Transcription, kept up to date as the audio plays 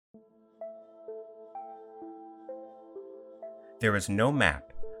There is no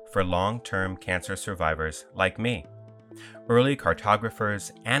map for long-term cancer survivors like me. Early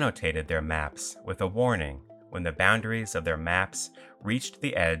cartographers annotated their maps with a warning when the boundaries of their maps reached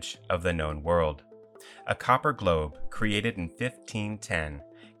the edge of the known world. A copper globe created in 1510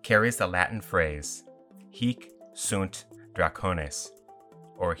 carries the Latin phrase, Hic sunt dracones,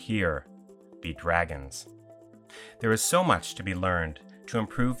 or here be dragons. There is so much to be learned to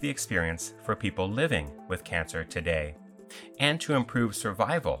improve the experience for people living with cancer today, and to improve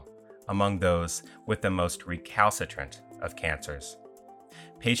survival among those with the most recalcitrant of cancers.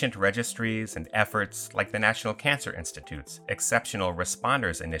 Patient registries and efforts like the National Cancer Institute's Exceptional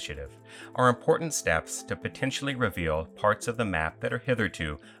Responders Initiative are important steps to potentially reveal parts of the map that are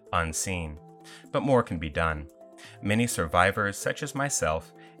hitherto unseen. But more can be done. Many survivors, such as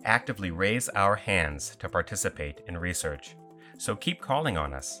myself, actively raise our hands to participate in research. So keep calling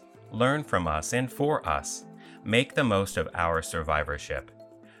on us, learn from us and for us. Make the most of our survivorship.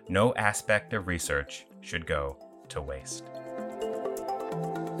 No aspect of research should go to waste.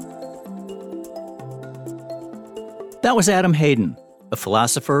 That was Adam Hayden, a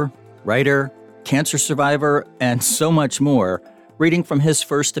philosopher, writer, cancer survivor, and so much more, reading from his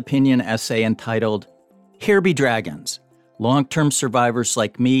first opinion essay entitled, Here Be Dragons. Long-term survivors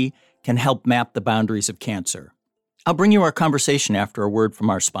like me can help map the boundaries of cancer. I'll bring you our conversation after a word from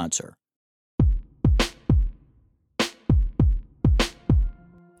our sponsor.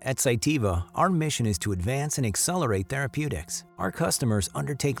 At Cytiva, our mission is to advance and accelerate therapeutics. Our customers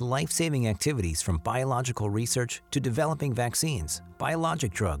undertake life-saving activities from biological research to developing vaccines,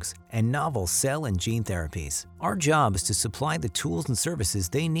 biologic drugs, and novel cell and gene therapies. Our job is to supply the tools and services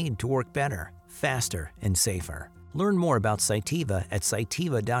they need to work better, faster, and safer. Learn more about Cytiva at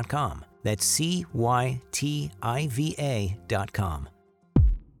cytiva.com. That's CYTIVA.com.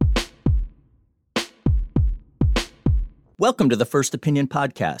 Welcome to the First Opinion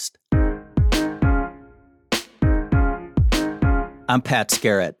Podcast. I'm Pat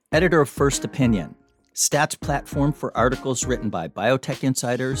Scarrett, editor of First Opinion, stats platform for articles written by biotech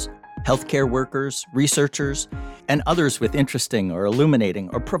insiders, healthcare workers, researchers, and others with interesting or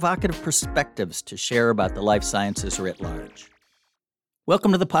illuminating or provocative perspectives to share about the life sciences writ large.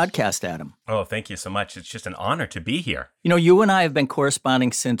 Welcome to the podcast, Adam. Oh, thank you so much. It's just an honor to be here. You know, you and I have been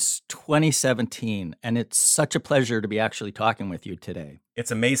corresponding since 2017, and it's such a pleasure to be actually talking with you today.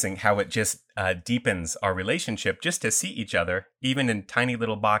 It's amazing how it just deepens our relationship just to see each other, even in tiny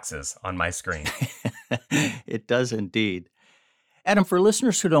little boxes on my screen. It does indeed. Adam, for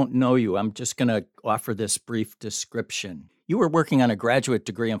listeners who don't know you, I'm just going to offer this brief description. You were working on a graduate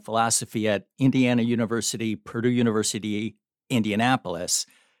degree in philosophy at Indiana University, Purdue University, Indianapolis,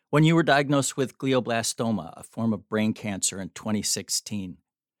 when you were diagnosed with glioblastoma, a form of brain cancer, in 2016.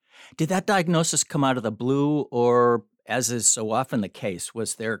 Did that diagnosis come out of the blue, or, as is so often the case,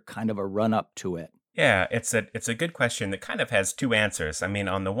 was there kind of a run-up to it? Yeah, it's a good question that kind of has two answers. I mean,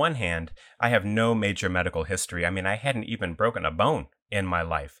 on the one hand, I have no major medical history. I mean, I hadn't even broken a bone in my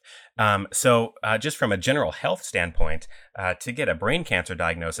life. So just from a general health standpoint, to get a brain cancer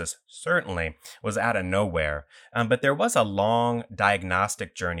diagnosis certainly was out of nowhere. But there was a long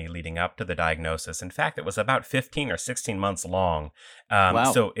diagnostic journey leading up to the diagnosis. In fact, it was about 15 or 16 months long.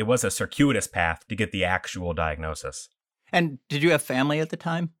 Wow. So it was a circuitous path to get the actual diagnosis. And did you have family at the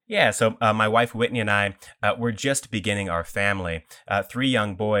time? Yeah, so my wife Whitney and I were just beginning our family, 3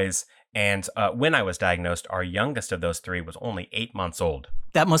 young boys. And when I was diagnosed, our youngest of those 3 was only 8 months old.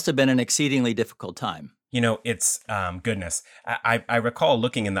 That must have been an exceedingly difficult time. You know, it's goodness. I recall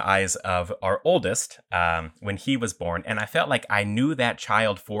looking in the eyes of our oldest when he was born, and I felt like I knew that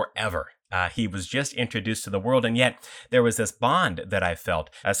child forever. He was just introduced to the world, and yet there was this bond that I felt.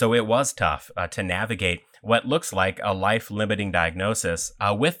 So it was tough to navigate what looks like a life-limiting diagnosis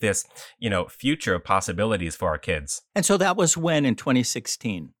with this, future possibilities for our kids. And so that was when in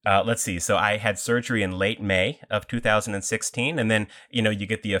 2016? Let's see. So I had surgery in late May of 2016, and then, you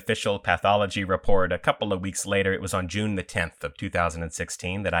get the official pathology report a couple of weeks later. It was on June the 10th of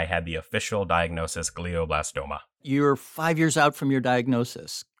 2016 that I had the official diagnosis, glioblastoma. You're 5 years out from your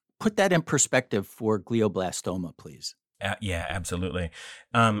diagnosis. Put that in perspective for glioblastoma, please. Yeah, absolutely.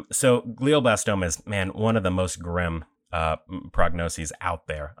 So glioblastoma is, one of the most grim prognoses out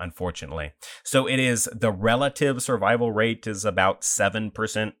there, unfortunately. So it is, the relative survival rate is about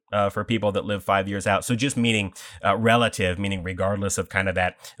 7% for people that live 5 years out. So just meaning relative, meaning regardless of kind of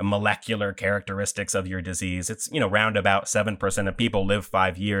that molecular characteristics of your disease, it's, round about 7% of people live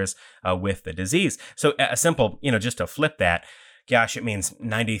 5 years with the disease. So a simple, just to flip that, gosh, it means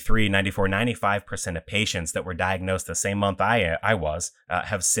 93, 94, 95% of patients that were diagnosed the same month I was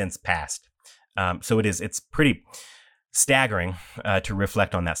have since passed. So it's pretty staggering to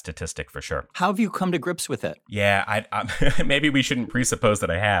reflect on that statistic for sure. How have you come to grips with it? Yeah, I maybe we shouldn't presuppose that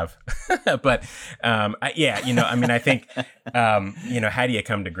I have, but I think, how do you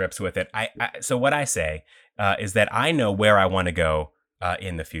come to grips with it? So what I say is that I know where I want to go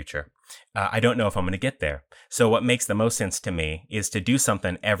in the future. I don't know if I'm going to get there. So what makes the most sense to me is to do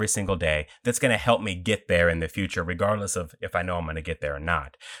something every single day that's going to help me get there in the future, regardless of if I know I'm going to get there or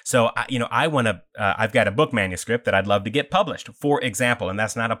not. So, I've got a book manuscript that I'd love to get published, for example, and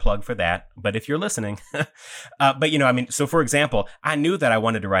that's not a plug for that, but if you're listening, so for example, I knew that I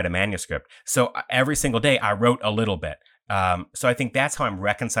wanted to write a manuscript. So every single day I wrote a little bit. So I think that's how I'm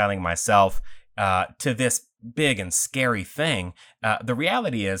reconciling myself to this big and scary thing. The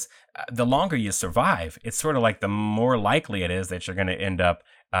reality is, the longer you survive, it's sort of like the more likely it is that you're going to end up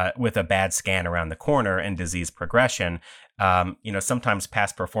with a bad scan around the corner and disease progression. Sometimes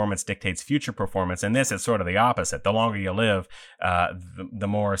past performance dictates future performance. And this is sort of the opposite. The longer you live, the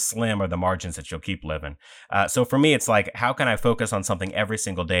more slim are the margins that you'll keep living. So for me, it's like, how can I focus on something every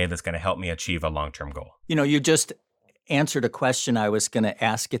single day that's going to help me achieve a long-term goal? You just answered a question I was going to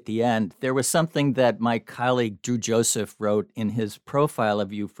ask at the end. There was something that my colleague Drew Joseph wrote in his profile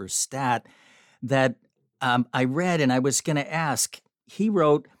of you for STAT that I read, and I was going to ask. He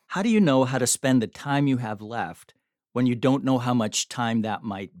wrote, "How do you know how to spend the time you have left when you don't know how much time that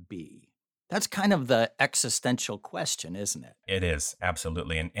might be?" That's kind of the existential question, isn't it? It is,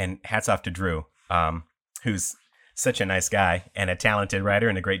 absolutely. And hats off to Drew, who's such a nice guy and a talented writer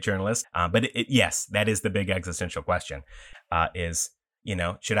and a great journalist. But yes, that is the big existential question,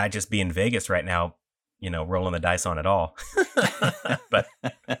 should I just be in Vegas right now, rolling the dice on it all? But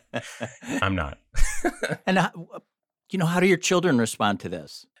I'm not. And, how do your children respond to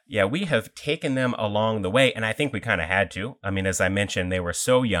this? Yeah, we have taken them along the way, and I think we kind of had to. I mean, as I mentioned, they were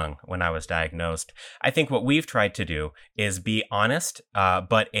so young when I was diagnosed. I think what we've tried to do is be honest,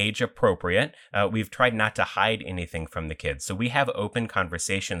 but age appropriate. We've tried not to hide anything from the kids. So we have open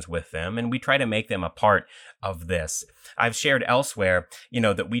conversations with them, and we try to make them a part of this. I've shared elsewhere,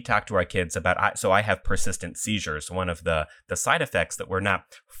 that we talk to our kids about, so I have persistent seizures, one of the side effects that we're not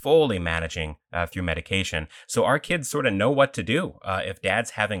fully managing through medication. So our kids sort of know what to do. If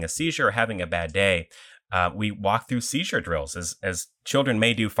dad's having a seizure or having a bad day, we walk through seizure drills. As children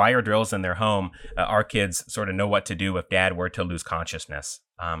may do fire drills in their home, our kids sort of know what to do if dad were to lose consciousness.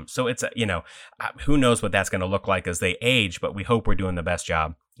 So it's, who knows what that's going to look like as they age, but we hope we're doing the best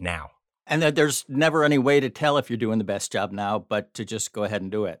job now. And that there's never any way to tell if you're doing the best job now, but to just go ahead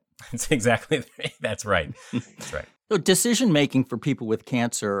and do it. That's right. That's right. So decision-making for people with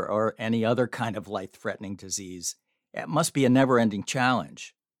cancer or any other kind of life-threatening disease, it must be a never-ending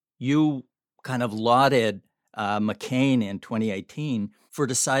challenge. You kind of lauded McCain in 2018 for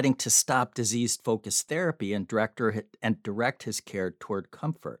deciding to stop disease-focused therapy and direct his care toward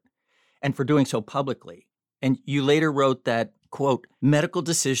comfort, and for doing so publicly. And you later wrote that, quote, "Medical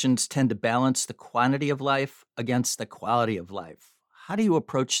decisions tend to balance the quantity of life against the quality of life." How do you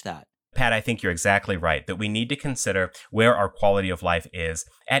approach that? Pat, I think you're exactly right, that we need to consider where our quality of life is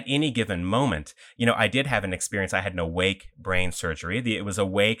at any given moment. I did have an experience. I had an awake brain surgery. It was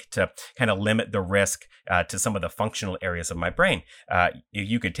awake to kind of limit the risk to some of the functional areas of my brain.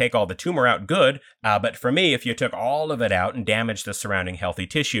 You could take all the tumor out, good. But for me, if you took all of it out and damaged the surrounding healthy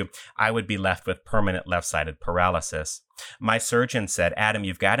tissue, I would be left with permanent left-sided paralysis. My surgeon said, "Adam,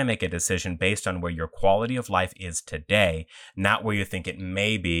 you've got to make a decision based on where your quality of life is today, not where you think it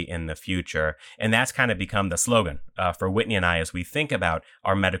may be in the future." And that's kind of become the slogan for Whitney and I as we think about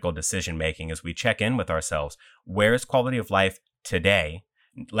our medical decision making, as we check in with ourselves. Where's quality of life today?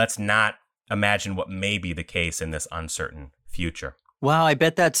 Let's not imagine what may be the case in this uncertain future. Wow, I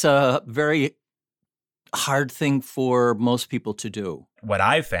bet that's a very hard thing for most people to do. What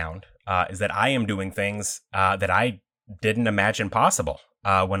I've found is that I am doing things that I didn't imagine possible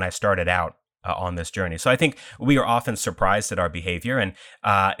when I started out on this journey. So I think we are often surprised at our behavior, and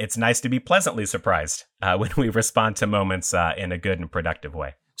it's nice to be pleasantly surprised when we respond to moments in a good and productive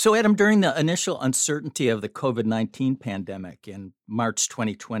way. So Adam, during the initial uncertainty of the COVID-19 pandemic in March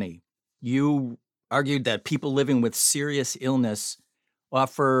 2020, you argued that people living with serious illness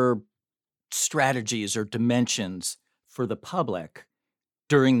offer strategies or dimensions for the public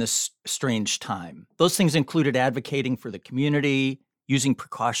during this strange time. Those things included advocating for the community, using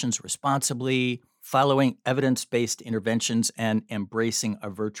precautions responsibly, following evidence-based interventions, and embracing a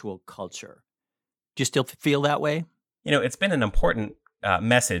virtual culture. Do you still feel that way? It's been an important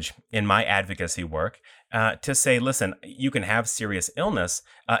message in my advocacy work to say, listen, you can have serious illness,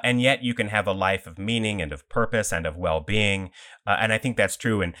 and yet you can have a life of meaning and of purpose and of well-being. And I think that's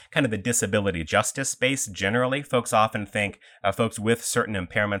true in kind of the disability justice space generally. Folks often think folks with certain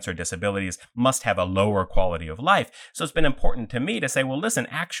impairments or disabilities must have a lower quality of life. So it's been important to me to say, well, listen,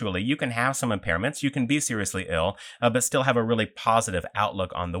 actually, you can have some impairments, you can be seriously ill, but still have a really positive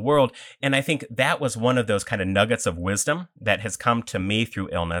outlook on the world. And I think that was one of those kind of nuggets of wisdom that has come to me through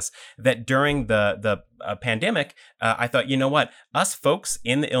illness, that during the pandemic, I thought, you know what, us folks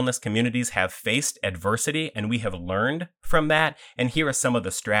in the illness communities have faced adversity and we have learned from that. And here are some of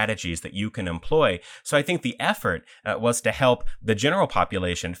the strategies that you can employ. So I think the effort was to help the general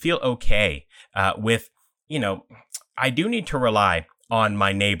population feel okay with, I do need to rely on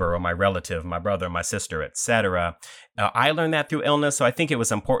my neighbor or my relative, my brother, my sister, etc. I learned that through illness, so I think it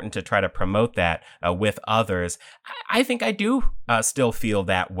was important to try to promote that with others. I think I do still feel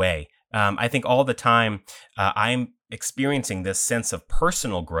that way. I think all the time I'm experiencing this sense of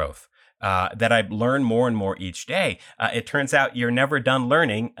personal growth that I learn more and more each day. It turns out you're never done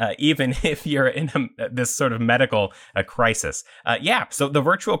learning, even if you're in this sort of medical crisis. So the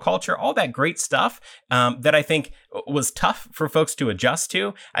virtual culture, all that great stuff that I think was tough for folks to adjust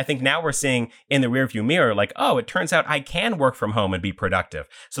to. I think now we're seeing in the rearview mirror, like, oh, it turns out I can work from home and be productive.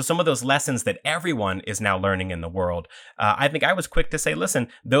 So some of those lessons that everyone is now learning in the world, I think I was quick to say, listen,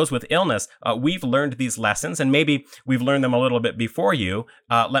 those with illness, we've learned these lessons and maybe we've learned them a little bit before you.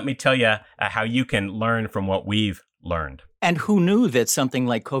 Let me tell you how you can learn from what we've learned. And who knew that something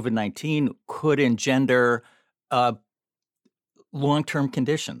like COVID-19 could engender long-term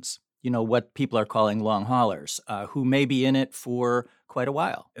conditions? What people are calling long haulers, who may be in it for quite a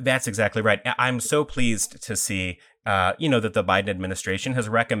while. That's exactly right. I'm so pleased to see, that the Biden administration has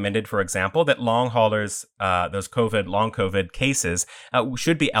recommended, for example, that long haulers, those long COVID cases,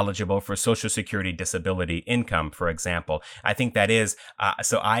 should be eligible for Social Security disability income, for example. I think that is,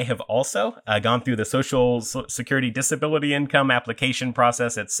 so I have also gone through the Social Security disability income application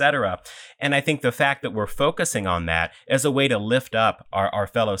process, et cetera. And I think the fact that we're focusing on that as a way to lift up our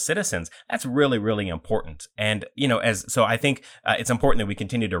fellow citizens, that's really, really important. And, so I think it's important that we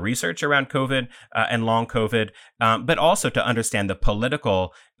continue to research around COVID and long COVID, but also to understand the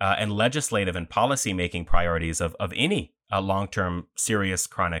political and legislative and policy-making priorities of any long-term serious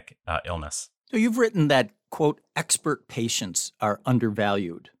chronic illness. So you've written that, quote, expert patients are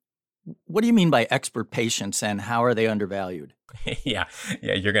undervalued. What do you mean by expert patients and how are they undervalued? Yeah,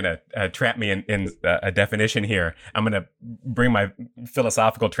 you're going to trap me in a definition here. I'm going to bring my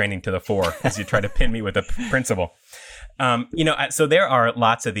philosophical training to the fore as you try to pin me with a principle. So there are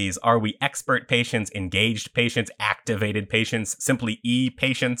lots of these. Are we expert patients, engaged patients, activated patients, simply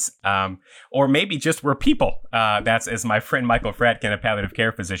e-patients, or maybe just we're people? That's, as my friend Michael Fratkin, a palliative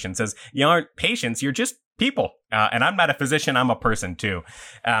care physician, says, you aren't patients, you're just people. And I'm not a physician, I'm a person too.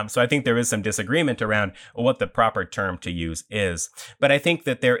 So I think there is some disagreement around what the proper term to use is. But I think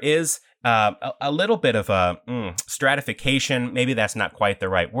that there is a little bit of a stratification. Maybe that's not quite the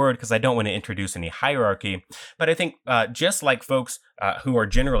right word because I don't want to introduce any hierarchy. But I think just like folks who are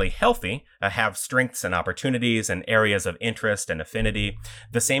generally healthy have strengths and opportunities and areas of interest and affinity,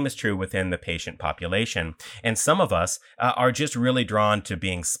 the same is true within the patient population. And some of us are just really drawn to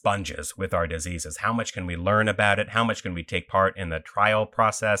being sponges with our diseases. How much can we learn about it? How much can we take part in the trial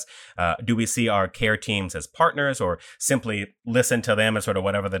process? Do we see our care teams as partners or simply listen to them and sort of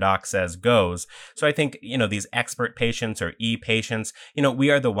whatever the doc says goes? So I think, these expert patients or e-patients,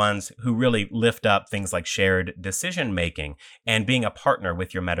 we are the ones who really lift up things like shared decision making and being a partner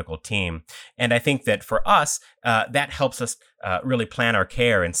with your medical team. And I think that for us, that helps us really plan our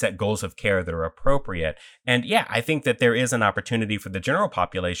care and set goals of care that are appropriate. And yeah, I think that there is an opportunity for the general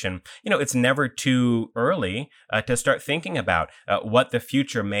population. It's never too early to start thinking about what the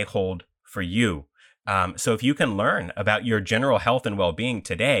future may hold for you. So if you can learn about your general health and well-being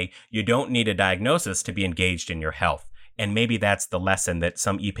today, you don't need a diagnosis to be engaged in your health. And maybe that's the lesson that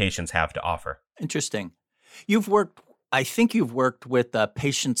some e-patients have to offer. Interesting. I think you've worked with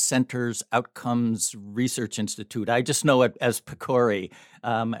Patient Centers Outcomes Research Institute. I just know it as PCORI,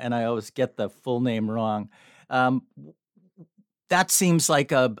 and I always get the full name wrong. That seems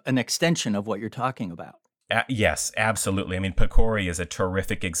like an extension of what you're talking about. Yes, absolutely. I mean, PCORI is a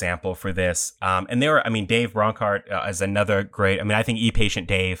terrific example for this. And Dave Bronkhart is another great, I think e-patient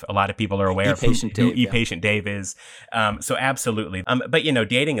Dave, a lot of people are aware of who e-patient Dave is. So absolutely. But,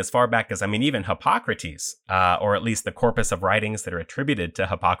 dating as far back as, even Hippocrates, or at least the corpus of writings that are attributed to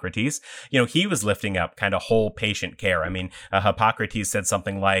Hippocrates, he was lifting up kind of whole patient care. Hippocrates said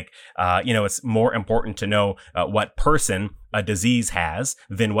something like, it's more important to know what person a disease has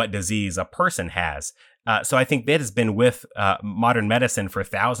than what disease a person has. So I think that has been with modern medicine for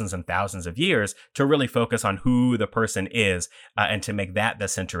thousands and thousands of years to really focus on who the person is and to make that the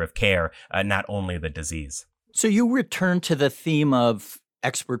center of care, not only the disease. So you return to the theme of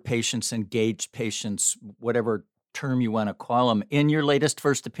expert patients, engaged patients, whatever term you want to call them, in your latest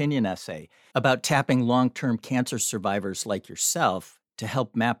First Opinion essay about tapping long-term cancer survivors like yourself to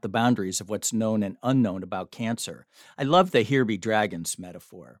help map the boundaries of what's known and unknown about cancer. I love the here be dragons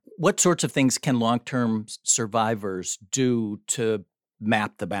metaphor. What sorts of things can long-term survivors do to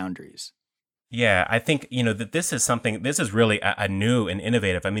map the boundaries? Yeah, I think, that this is really a new and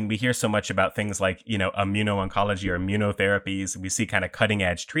innovative. I mean, we hear so much about things like, immuno-oncology or immunotherapies. We see kind of cutting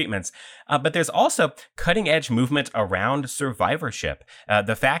edge treatments, but there's also cutting edge movement around survivorship.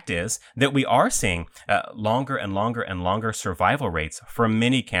 The fact is that we are seeing longer and longer and longer survival rates for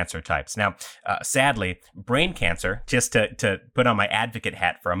many cancer types. Now, sadly, brain cancer, just to put on my advocate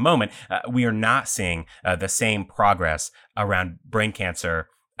hat for a moment, we are not seeing the same progress around brain cancer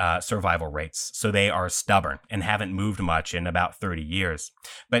survival rates. So they are stubborn and haven't moved much in about 30 years.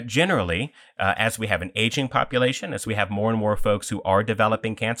 But generally, as we have an aging population, as we have more and more folks who are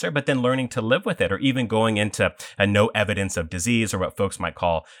developing cancer, but then learning to live with it, or even going into no evidence of disease, or what folks might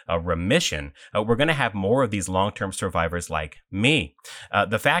call a remission, we're going to have more of these long-term survivors like me.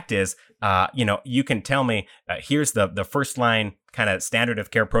 The fact is, you can tell me, here's the first line kind of standard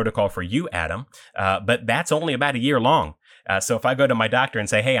of care protocol for you, Adam, but that's only about a year long. So if I go to my doctor and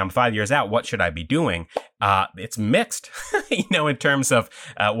say, hey, I'm 5 years out, what should I be doing? It's mixed, in terms of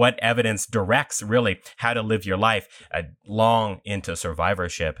what evidence directs really how to live your life long into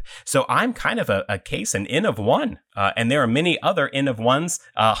survivorship. So I'm kind of a case, an N of one. And there are many other N of ones,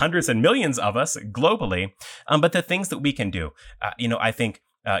 hundreds and millions of us globally. But the things that we can do, I think,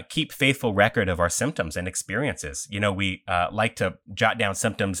 keep faithful record of our symptoms and experiences. We like to jot down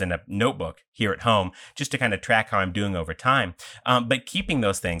symptoms in a notebook here at home just to kind of track how I'm doing over time. But keeping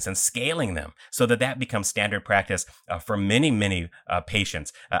those things and scaling them so that becomes standard practice for many, many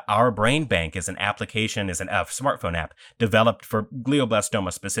patients. Our Brain Bank is an application, is a smartphone app developed for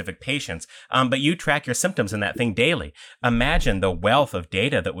glioblastoma specific patients. But you track your symptoms in that thing daily. Imagine the wealth of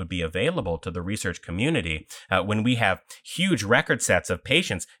data that would be available to the research community when we have huge record sets of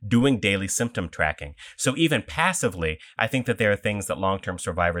patients doing daily symptom tracking. So even passively, I think that there are things that long-term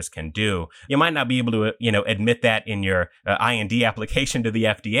survivors can do. You might not be able to, admit that in your IND application to the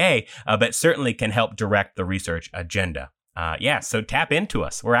FDA, but certainly can help direct the research agenda. So tap into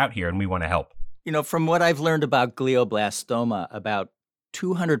us. We're out here and we want to help. From what I've learned about glioblastoma, about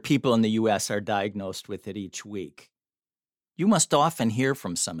 200 people in the U.S. are diagnosed with it each week. You must often hear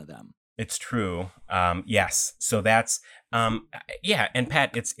from some of them. It's true. Yes. So that's, and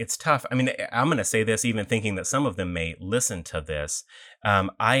Pat, it's tough. I mean, I'm going to say this, even thinking that some of them may listen to this.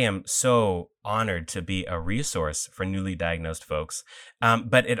 I am so honored to be a resource for newly diagnosed folks.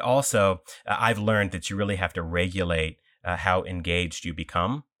 But it also, I've learned that you really have to regulate how engaged you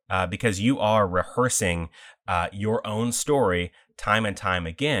become, because you are rehearsing your own story time and time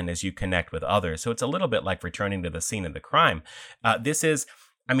again as you connect with others. So it's a little bit like returning to the scene of the crime. This is,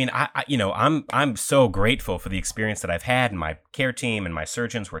 I mean, I'm so grateful for the experience that I've had, and my care team and my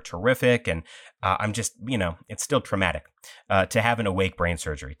surgeons were terrific. And I'm just, it's still traumatic to have an awake brain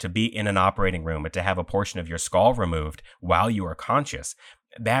surgery, to be in an operating room, and to have a portion of your skull removed while you are conscious.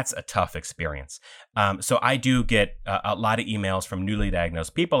 That's a tough experience. So I do get a lot of emails from newly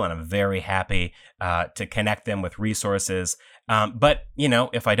diagnosed people, and I'm very happy to connect them with resources. But,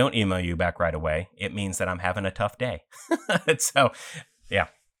 if I don't email you back right away, it means that I'm having a tough day. So, yeah.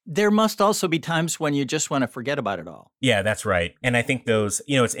 There must also be times when you just want to forget about it all. Yeah, that's right. And I think those,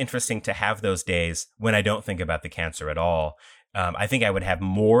 it's interesting to have those days when I don't think about the cancer at all. I think I would have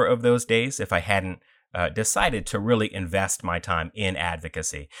more of those days if I hadn't decided to really invest my time in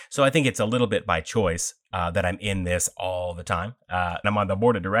advocacy. So I think it's a little bit by choice that I'm in this all the time. And I'm on the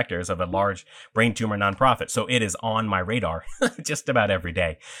board of directors of a large brain tumor nonprofit. So it is on my radar just about every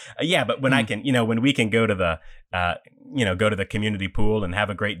day. But when I can, when we can go to the, go to the community pool and have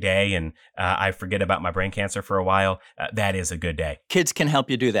a great day, and I forget about my brain cancer for a while, that is a good day. Kids can help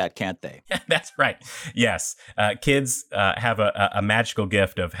you do that, can't they? That's right. Yes. Kids have a magical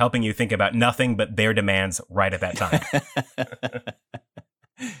gift of helping you think about nothing but their demands right at that time.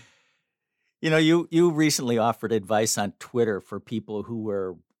 You recently offered advice on Twitter for people who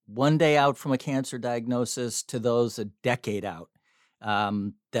were one day out from a cancer diagnosis to those a decade out,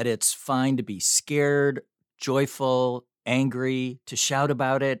 that it's fine to be scared, joyful, angry, to shout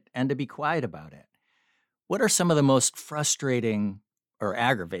about it, and to be quiet about it. What are some of the most frustrating or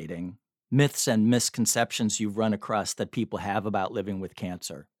aggravating myths and misconceptions you've run across that people have about living with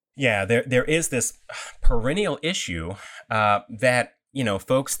cancer? Yeah, there is this perennial issue that,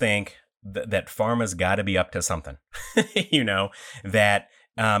 folks think that pharma's got to be up to something, that,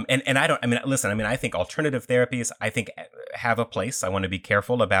 and I think alternative therapies, I think have a place. I want to be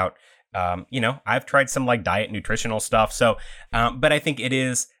careful about, I've tried some like diet nutritional stuff. So, but I think it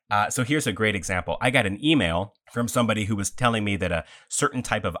is, so here's a great example. I got an email from somebody who was telling me that a certain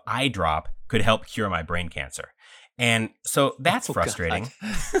type of eye drop could help cure my brain cancer. And so that's frustrating,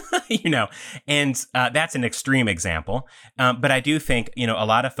 and that's an extreme example. But I do think, a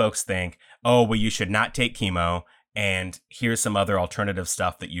lot of folks think, oh, well, you should not take chemo. And here's some other alternative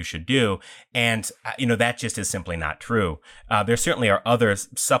stuff that you should do. And, that just is simply not true. There certainly are other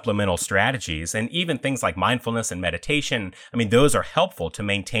supplemental strategies, and even things like mindfulness and meditation. I mean, those are helpful to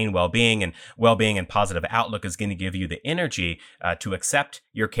maintain well-being and positive outlook is going to give you the energy to accept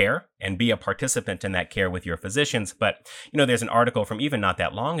your care and be a participant in that care with your physicians. But, there's an article from even not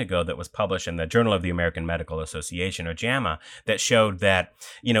that long ago that was published in the Journal of the American Medical Association, or JAMA, that showed that,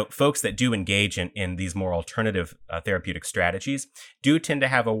 folks that do engage in these more alternative therapeutic strategies do tend to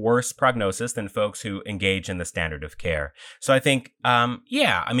have a worse prognosis than folks who engage in the standard of care. So I think,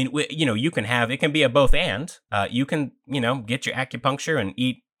 you can have, it can be a both and. You can, get your acupuncture and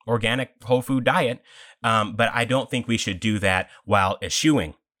eat organic whole food diet. But I don't think we should do that while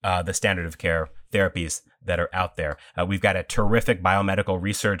eschewing the standard of care therapies that are out there. We've got a terrific biomedical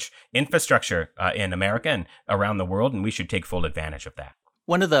research infrastructure in America and around the world, and we should take full advantage of that.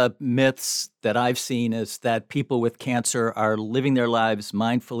 One of the myths that I've seen is that people with cancer are living their lives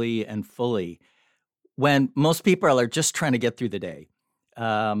mindfully and fully, when most people are just trying to get through the day.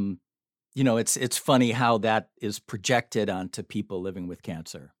 It's funny how that is projected onto people living with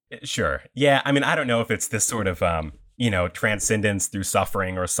cancer. Sure. Yeah. I mean, I don't know if it's this sort of, transcendence through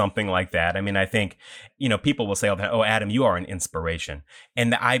suffering or something like that. I mean, I think, people will say, oh, Adam, you are an inspiration.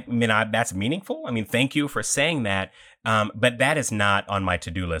 And that's meaningful. I mean, thank you for saying that. But that is not on my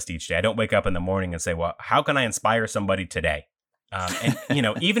to-do list each day. I don't wake up in the morning and say, well, how can I inspire somebody today? And,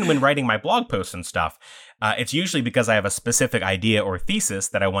 even when writing my blog posts and stuff, it's usually because I have a specific idea or thesis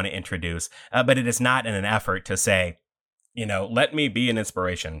that I want to introduce. But it is not in an effort to say, let me be an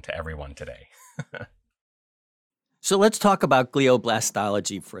inspiration to everyone today. So let's talk about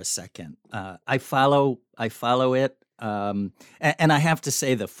glioblastology for a second. I follow it. And I have to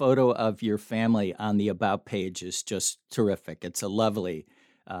say, the photo of your family on the About page is just terrific. It's a lovely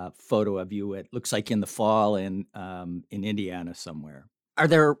photo of you. It looks like in the fall in Indiana somewhere. Are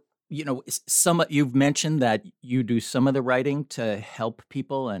there, you've mentioned that you do some of the writing to help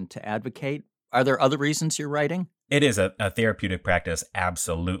people and to advocate. Are there other reasons you're writing? It is a therapeutic practice,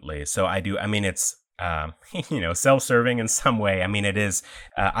 absolutely. So I do. I mean, it's self-serving in some way. I mean, it is.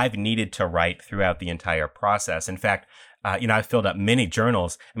 I've needed to write throughout the entire process. In fact, I've filled up many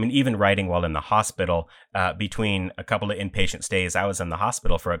journals. I mean, even writing while in the hospital, between a couple of inpatient stays, I was in the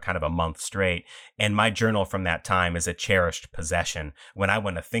hospital for a kind of a month straight. And my journal from that time is a cherished possession. When I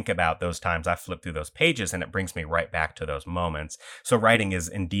want to think about those times, I flip through those pages and it brings me right back to those moments. So writing is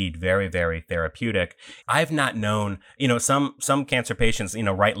indeed very, very therapeutic. I've not known, some cancer patients,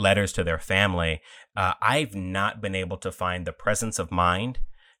 write letters to their family. I've not been able to find the presence of mind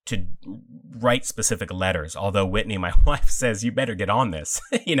to write specific letters. Although Whitney, my wife, says, you better get on this,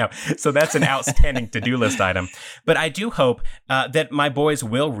 so that's an outstanding to-do list item. But I do hope that my boys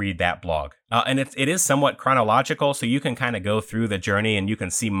will read that blog. And it is somewhat chronological, so you can kind of go through the journey and you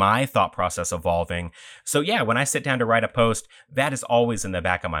can see my thought process evolving. So yeah, when I sit down to write a post, that is always in the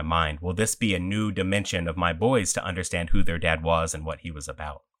back of my mind. Will this be a new dimension of my boys to understand who their dad was and what he was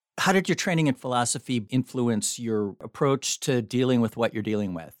about? How did your training in philosophy influence your approach to dealing with what you're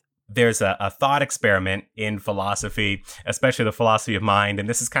dealing with? There's a thought experiment in philosophy, especially the philosophy of mind. And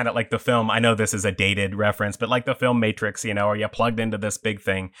this is kind of like the film. I know this is a dated reference, but like the film Matrix, or you're plugged into this big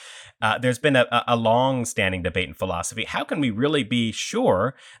thing. There's been a long-standing debate in philosophy. How can we really be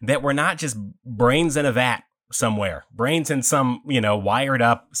sure that we're not just brains in a vat somewhere, brains in some, wired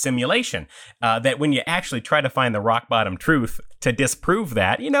up simulation, that when you actually try to find the rock bottom truth to disprove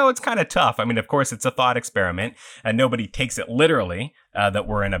that, it's kind of tough. I mean, of course, it's a thought experiment and nobody takes it literally, that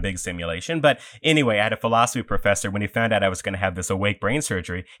we're in a big simulation. But anyway, I had a philosophy professor, when he found out I was going to have this awake brain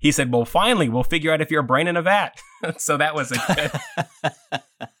surgery, he said, well, finally, we'll figure out if you're a brain in a vat. So that was a good...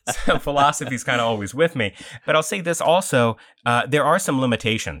 So philosophy's kind of always with me. But I'll say this also, there are some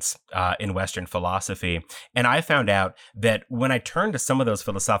limitations in Western philosophy. And I found out that when I turned to some of those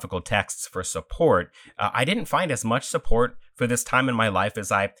philosophical texts for support, I didn't find as much support for this time in my life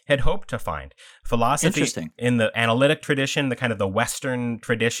as I had hoped to find. Philosophy in the analytic tradition, the kind of the Western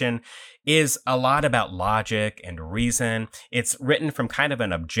tradition, is a lot about logic and reason. It's written from kind of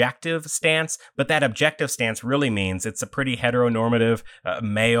an objective stance, but that objective stance really means it's a pretty heteronormative,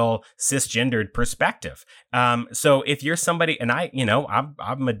 male, cisgendered perspective. So if you're somebody, and I've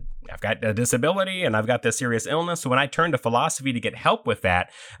got a disability and I've got this serious illness, so when I turn to philosophy to get help with that,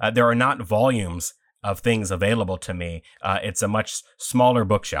 there are not volumes of things available to me. It's a much smaller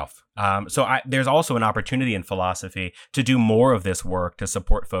bookshelf. There's also an opportunity in philosophy to do more of this work to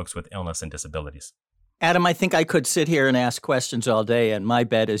support folks with illness and disabilities. Adam, I think I could sit here and ask questions all day, and my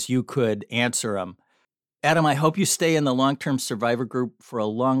bet is you could answer them. Adam, I hope you stay in the long-term survivor group for a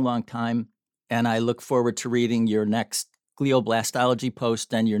long, long time, and I look forward to reading your next glioblastology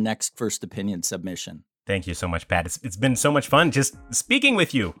post and your next First Opinion submission. Thank you so much, Pat. It's been so much fun just speaking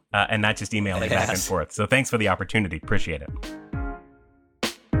with you and not just emailing back and forth. So thanks for the opportunity. Appreciate it.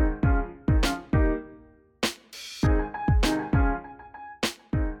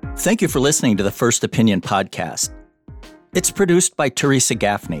 Thank you for listening to the First Opinion podcast. It's produced by Teresa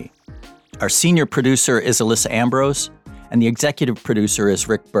Gaffney. Our senior producer is Alyssa Ambrose, and the executive producer is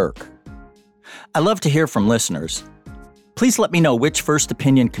Rick Burke. I love to hear from listeners. Please let me know which First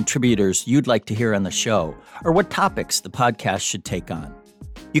Opinion contributors you'd like to hear on the show, or what topics the podcast should take on.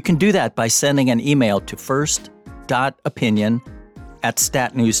 You can do that by sending an email to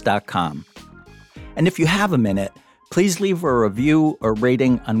first.opinion@statnews.com. And if you have a minute, please leave a review or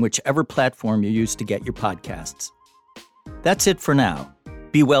rating on whichever platform you use to get your podcasts. That's it for now.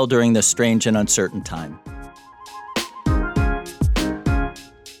 Be well during this strange and uncertain time.